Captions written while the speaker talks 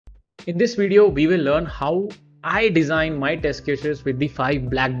In this video, we will learn how I design my test cases with the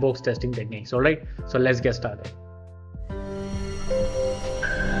 5 black box testing techniques. Alright, so let's get started.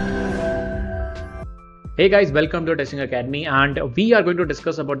 Hey guys, welcome to Testing Academy, and we are going to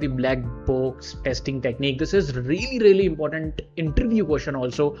discuss about the black box testing technique. This is really important interview question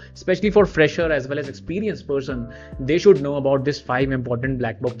also, especially for fresher as well as experienced person. They should know about this 5 important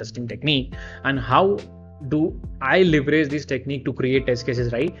black box testing technique and how do I leverage this technique to create test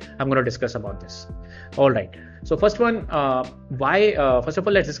cases, right? I'm going to discuss about this. All right. So first one, first of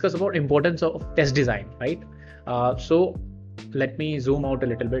all, let's discuss about importance of test design, right? So let me zoom out a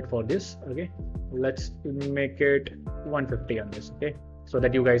little bit for this. Okay, let's make it 150 on this. Okay, so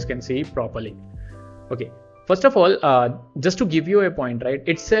that you guys can see properly. Okay, first of all, just to give you a point, right?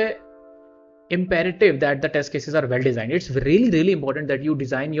 It's a imperative that the test cases are well designed. It's really important that you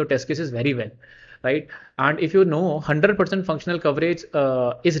design your test cases very well, right? And if you know 100% functional coverage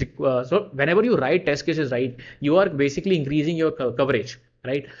so whenever you write test cases, right, you are basically increasing your coverage,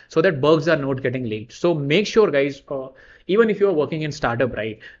 right, so that bugs are not getting late. So make sure guys, even if you are working in startup,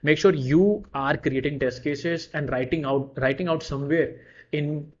 right, make sure you are creating test cases and writing out somewhere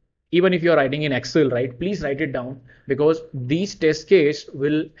in, even if you're writing in Excel, right, please write it down, because these test case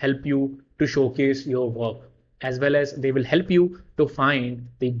will help you to showcase your work, as well as they will help you to find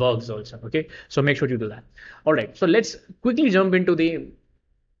the bugs also. Okay, so make sure you do that. All right, so let's quickly jump into the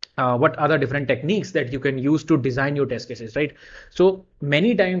what are the different techniques that you can use to design your test cases, right? So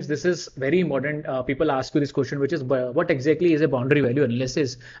many times this is very important. People ask you this question, which is what exactly is a boundary value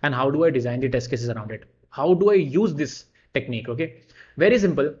analysis and how do I design the test cases around it? How do I use this technique? Okay, very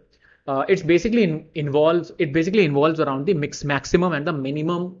simple. It basically involves around the maximum and the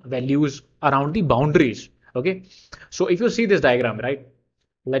minimum values around the boundaries. Okay, so if you see this diagram, right,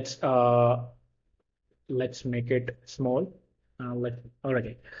 let's make it small.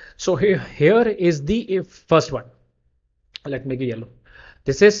 Alright, so here is the first one. Let's make it yellow.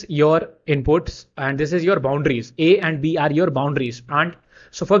 This is your inputs and this is your boundaries. A and B are your boundaries. And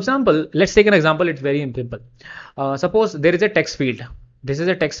so for example, let's take an example. It's very simple. Suppose there is a text field. This is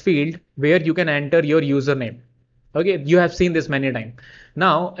a text field where you can enter your username. Okay, you have seen this many times.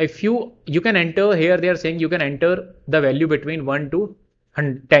 Now, if you can enter here, they are saying you can enter the value between 1 to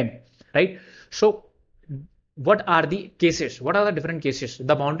 10, right? So what are the cases? What are the different cases?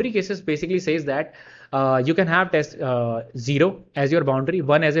 The boundary cases basically says that you can have test 0 as your boundary,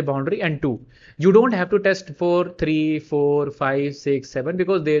 1 as a boundary, and 2. You don't have to test for 3, 4, 5, 6, 7,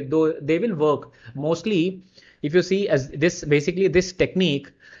 because they will work mostly. If you see, as this basically this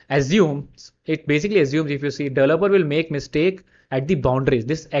technique assumes, it basically assumes, if you see, developer will make mistake at the boundaries.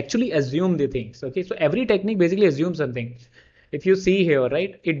 This actually assume the things. Okay, so every technique basically assumes something. If you see here,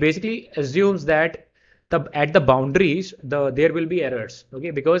 right, it basically assumes that at the boundaries there will be errors. Okay,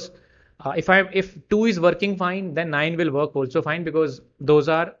 because if 2 is working fine, then 9 will work also fine, because those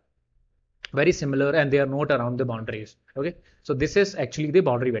are very similar and they are not around the boundaries. Okay, so this is actually the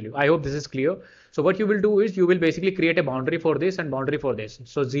boundary value. I hope this is clear. So what you will do is you will basically create a boundary for this and boundary for this.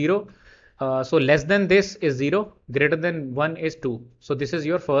 So 0, so less than this is 0, greater than 1 is 2. So this is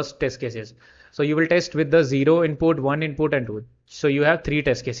your first test cases. So you will test with the 0 input, 1 input, and 2. So you have 3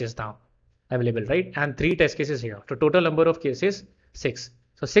 test cases now available, right? And 3 test cases here. So total number of cases 6.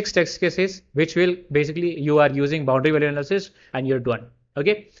 So 6 test cases, which will basically you are using boundary value analysis and you're done.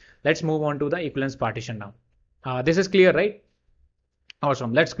 Okay, let's move on to the equivalence partition now. This is clear, right?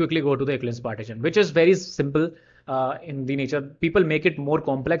 Awesome. Let's quickly go to the equivalence partition, which is very simple in the nature. People make it more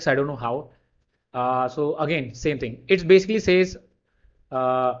complex. I don't know how. So again, same thing. It basically says,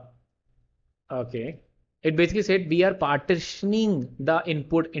 okay. It basically said we are partitioning the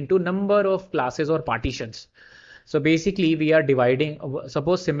input into number of classes or partitions. So basically we are dividing,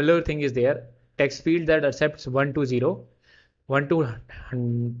 suppose similar thing is there, text field that accepts 1 to 0, 1 to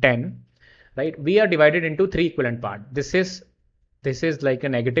 10, right? We are divided into 3 equivalent part. This is like a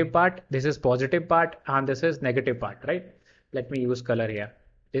negative part, this is positive part, and this is negative part, right? Let me use color here.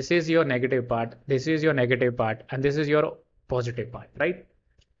 This is your negative part, this is your negative part, and this is your positive part, right?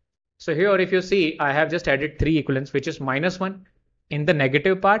 So here, if you see, I have just added 3 equivalents, which is -1 in the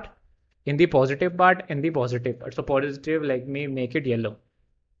negative part, in the positive part, in the positive part. So positive, let me make it yellow.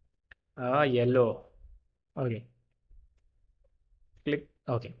 Yellow. Okay. Click.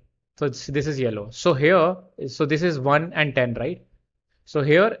 Okay. So this is yellow. So here, so this is 1 and 10, right? So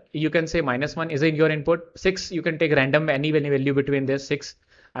here you can say -1 is in your input. 6, you can take random any value between this 6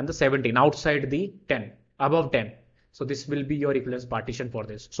 and the 17 outside the 10, above 10. So this will be your equivalence partition for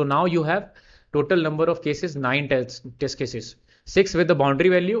this. So now you have total number of cases, 9 test cases, 6 with the boundary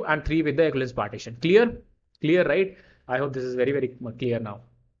value and 3 with the equivalence partition. Clear, right? I hope this is very clear now.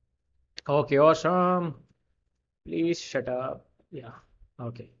 Okay, awesome. Please shut up. Yeah.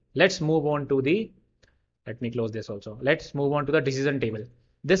 Okay. Let's move on to the, let me close this also. Let's move on to the decision table.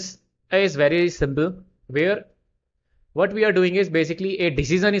 This is very simple, where what we are doing is basically a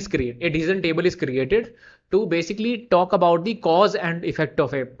decision table is created to basically talk about the cause and effect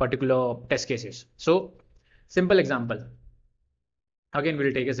of a particular test cases. So simple example. Again,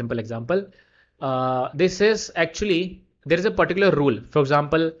 we'll take a simple example. This is actually, there is a particular rule. For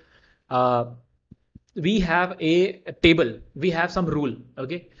example, uh, we have a table, we have some rule,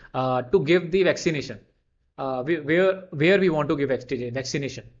 okay, to give the vaccination, where we want to give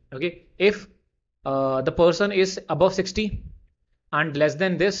vaccination, okay. If the person is above 60 and less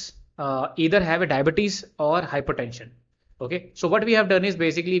than this, either have a diabetes or hypertension, okay. So what we have done is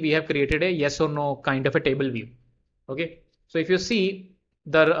basically we have created a yes or no kind of a table view, okay. So if you see,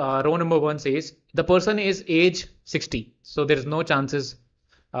 the row number one says the person is age 60, so there is no chances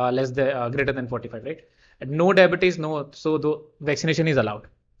less than greater than 45, right? And no diabetes, no, so the vaccination is allowed.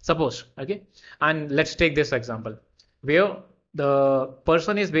 Suppose, okay, and let's take this example where the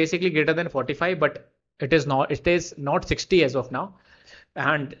person is basically greater than 45, but it is not 60 as of now,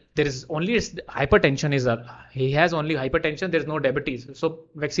 and there is only hypertension is he has only hypertension, there is no diabetes, so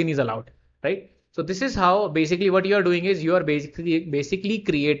vaccine is allowed, right? So this is how basically what you are doing is you are basically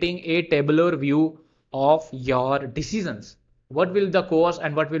creating a tabular view of your decisions. What will the cause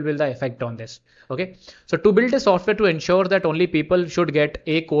and what will be the effect on this? Okay. So to build a software to ensure that only people should get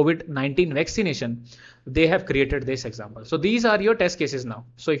a COVID-19 vaccination, they have created this example. So these are your test cases now.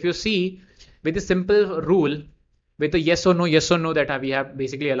 So if you see, with a simple rule, with the yes or no that we have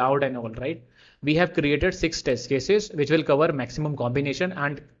basically allowed and all, right? We have created 6 test cases which will cover maximum combination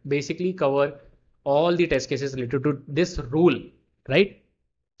and basically cover all the test cases related to this rule, right?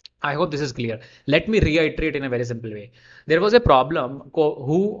 I hope this is clear. Let me reiterate in a very simple way. There was a problem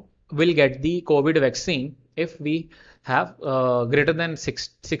who will get the COVID vaccine if we have greater than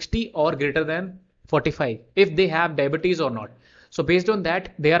 60 or greater than 45, if they have diabetes or not. So based on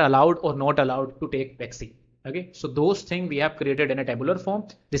that, they are allowed or not allowed to take vaccine. Okay, so those things we have created in a tabular form.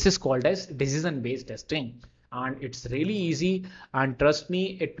 This is called as decision-based testing, and it's really easy. And trust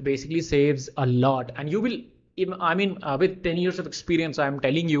me, it basically saves a lot. And you will, with 10 years of experience, I'm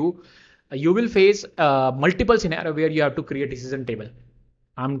telling you, you will face multiple scenario where you have to create decision table.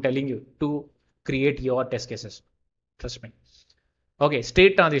 I'm telling you to create your test cases. Trust me. Okay,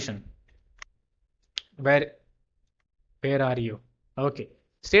 state transition. Where where are you? Okay.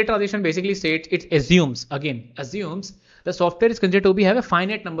 State transition basically states, it assumes the software is considered to be have a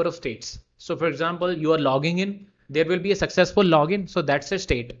finite number of states. So for example, you are logging in, there will be a successful login, so that's a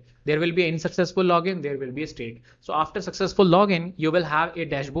state. There will be an unsuccessful login, there will be a state. So after successful login, you will have a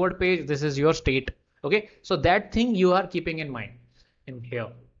dashboard page. This is your state. Okay. So that thing you are keeping in mind in here.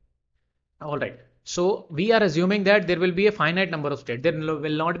 All right. So we are assuming that there will be a finite number of states. There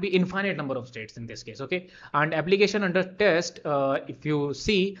will not be infinite number of states in this case. Okay. And application under test, if you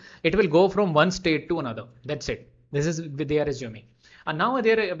see, it will go from one state to another. That's it. This is they are assuming. And now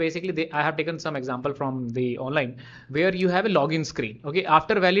there basically I have taken some example from the online where you have a login screen. Okay.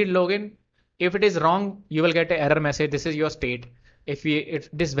 After valid login, if it is wrong, you will get an error message. This is your state. If it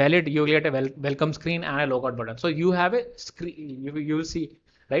is valid, you will get a welcome screen and a logout button. So you have a screen. You will see,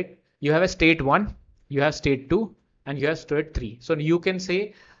 right? You have a state 1, you have state 2, and you have state 3. So you can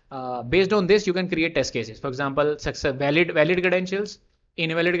say, based on this, you can create test cases. For example, success, valid credentials,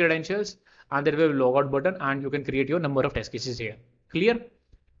 invalid credentials, and there will be a logout button, and you can create your number of test cases here. Clear?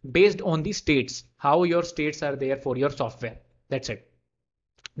 Based on the states, how your states are there for your software. That's it.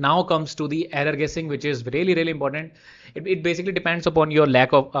 Now comes to the error guessing, which is really important. It basically depends upon your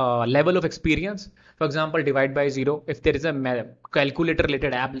lack of level of experience. For example, divide by zero. If there is a calculator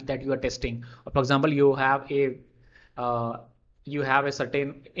related app that you are testing, or for example, uh, you have a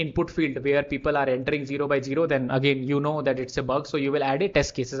certain input field where people are entering 0 by 0, then again you know that it's a bug, so you will add a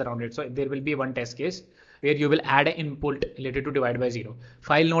test cases around it. So there will be one test case where you will add an input related to divide by 0.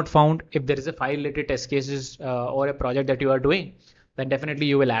 File not found. If there is a file related test cases or a project that you are doing, then definitely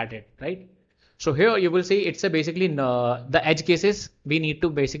you will add it, right? So here you will see it's a basically the edge cases we need to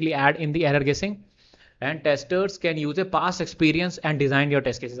basically add in the error guessing, and testers can use a past experience and design your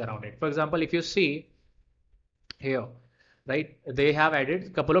test cases around it. For example, if you see here, right, they have added a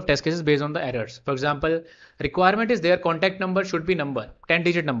couple of test cases based on the errors. For example, requirement is their contact number should be number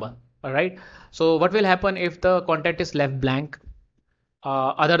 10-digit number. All right. So what will happen if the contact is left blank?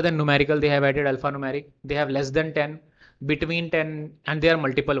 Other than numerical, they have added alphanumeric. They have less than 10, between 10, and there are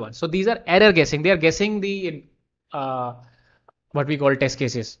multiple ones. So these are error guessing. They are guessing the what we call test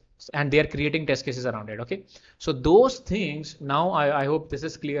cases. and they are creating test cases around it. Okay, so those things now I hope this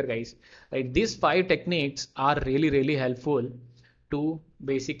is clear, guys. Right, these 5 techniques are really helpful to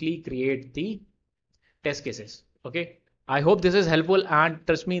basically create the test cases. Okay, I hope this is helpful, and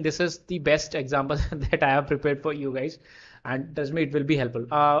trust me, this is the best example that I have prepared for you guys, and trust me, it will be helpful.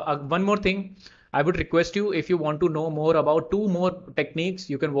 One more thing, I would request you, if you want to know more about 2 more techniques,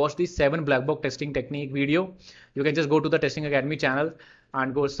 you can watch the 7 black box testing technique video. You can just go to the Testing Academy channel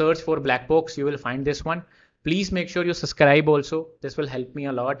and go search for black box. You will find this one. Please make sure you subscribe also. This will help me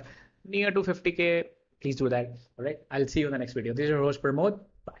a lot. Near to 50K, please do that. All right, I'll see you in the next video. This is your host Pramod.